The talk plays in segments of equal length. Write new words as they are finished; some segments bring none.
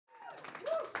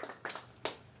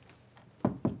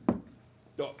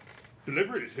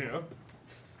Delivery is here.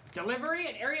 Delivery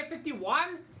at Area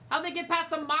 51? How'd they get past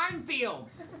the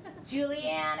minefields?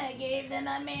 Juliana gave them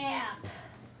a map.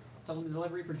 Some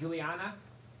delivery for Juliana?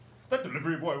 That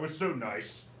delivery boy was so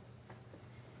nice.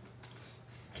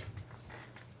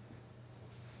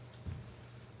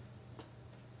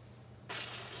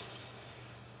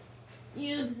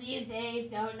 Youth these days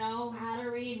don't know how to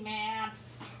read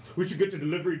maps. We should get a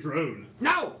delivery drone.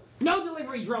 No! No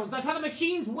delivery drones! That's how the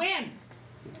machines win!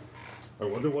 I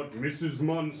wonder what Mrs.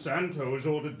 Monsanto has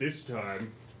ordered this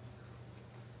time.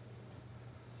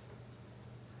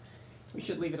 We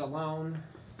should leave it alone.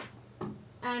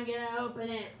 I'm gonna open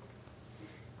it.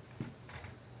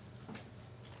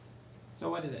 So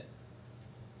what is it?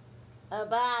 A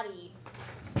body.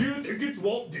 Do you think it's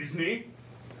Walt Disney?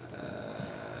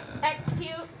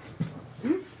 Execute.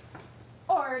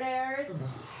 Orders.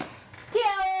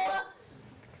 Kill.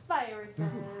 Viruses.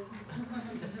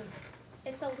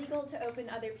 It's illegal to open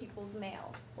other people's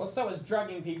mail. Well, so is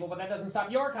drugging people, but that doesn't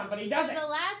stop your company, does For it? the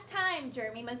last time,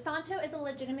 Jeremy, Monsanto is a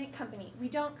legitimate company. We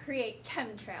don't create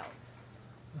chemtrails.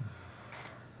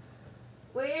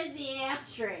 Where's the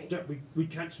ashtray? Yeah, we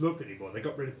can't smoke anymore. They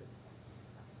got rid of it.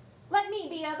 Let me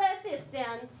be of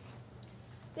assistance.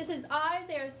 This is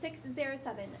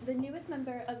R0607, the newest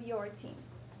member of your team.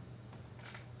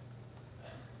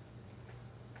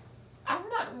 I'm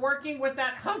not working with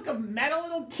that hunk of metal.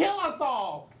 It'll kill us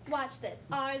all. Watch this.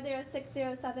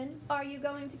 R0607, are you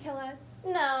going to kill us?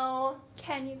 No,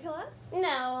 Can you kill us?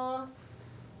 no,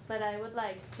 but I would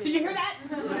like to. Did you hear that?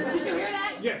 Did you hear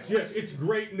that? Yes, it's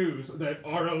great news that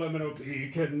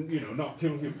RLMNOP can, not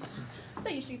kill humans. So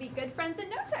you should be good friends in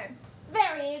no time.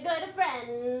 Very good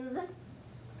friends.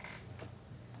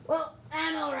 Well,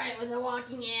 I'm alright with a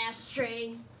walking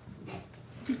ashtray.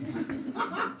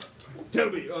 Tell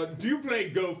me, do you play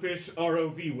Go Fish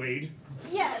ROV Wade?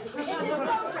 Yes, it is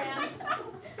programmed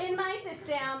in my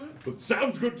system. Well,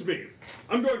 sounds good to me.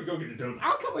 I'm going to go get a donut.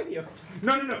 I'll come with you.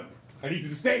 No. I need you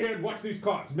to stay here and watch these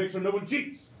cards. Make sure no one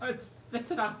cheats. It's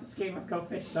an office game of Go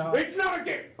Fish, though. It's not a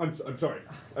game. I'm sorry.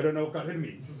 I don't know what got into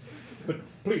me. But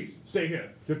please, stay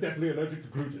here. You're deathly allergic to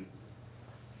gluten.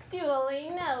 Duly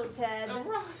noted.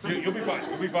 You'll be fine.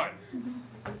 You'll be fine.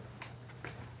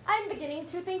 I'm beginning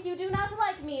to think you do not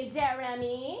like me,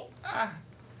 Jeremy.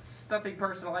 It's nothing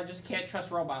personal. I just can't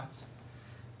trust robots.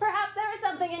 Perhaps there is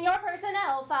something in your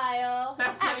personnel file.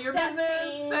 That's none of your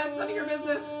business. That's none of your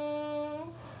business.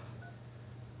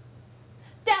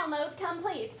 Download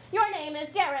complete. Your name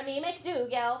is Jeremy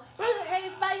McDougal,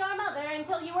 raised by your mother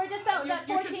until you were disowned at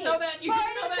 14 You should know that. You for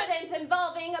should know an that. incident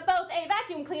involving both a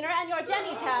vacuum cleaner and your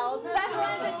genitals that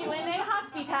would do in a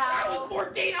hospital. I was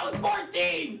 14. I was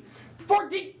 14.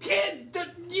 14 kids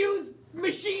to use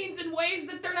machines in ways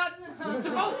that they're not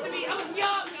supposed to be. I was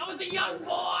young. I was a young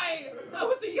boy. I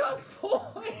was a young boy.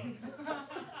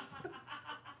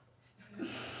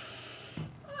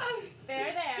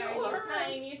 There, Still you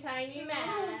hurts. tiny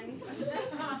man.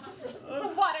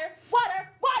 Water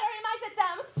in my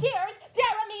system. Tears,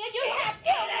 Jeremy, you have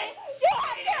killed me. You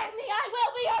have killed me. I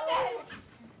will be avenged.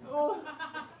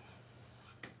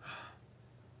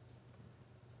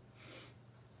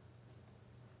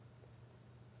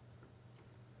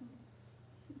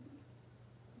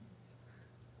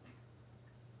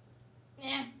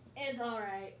 It's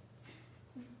alright.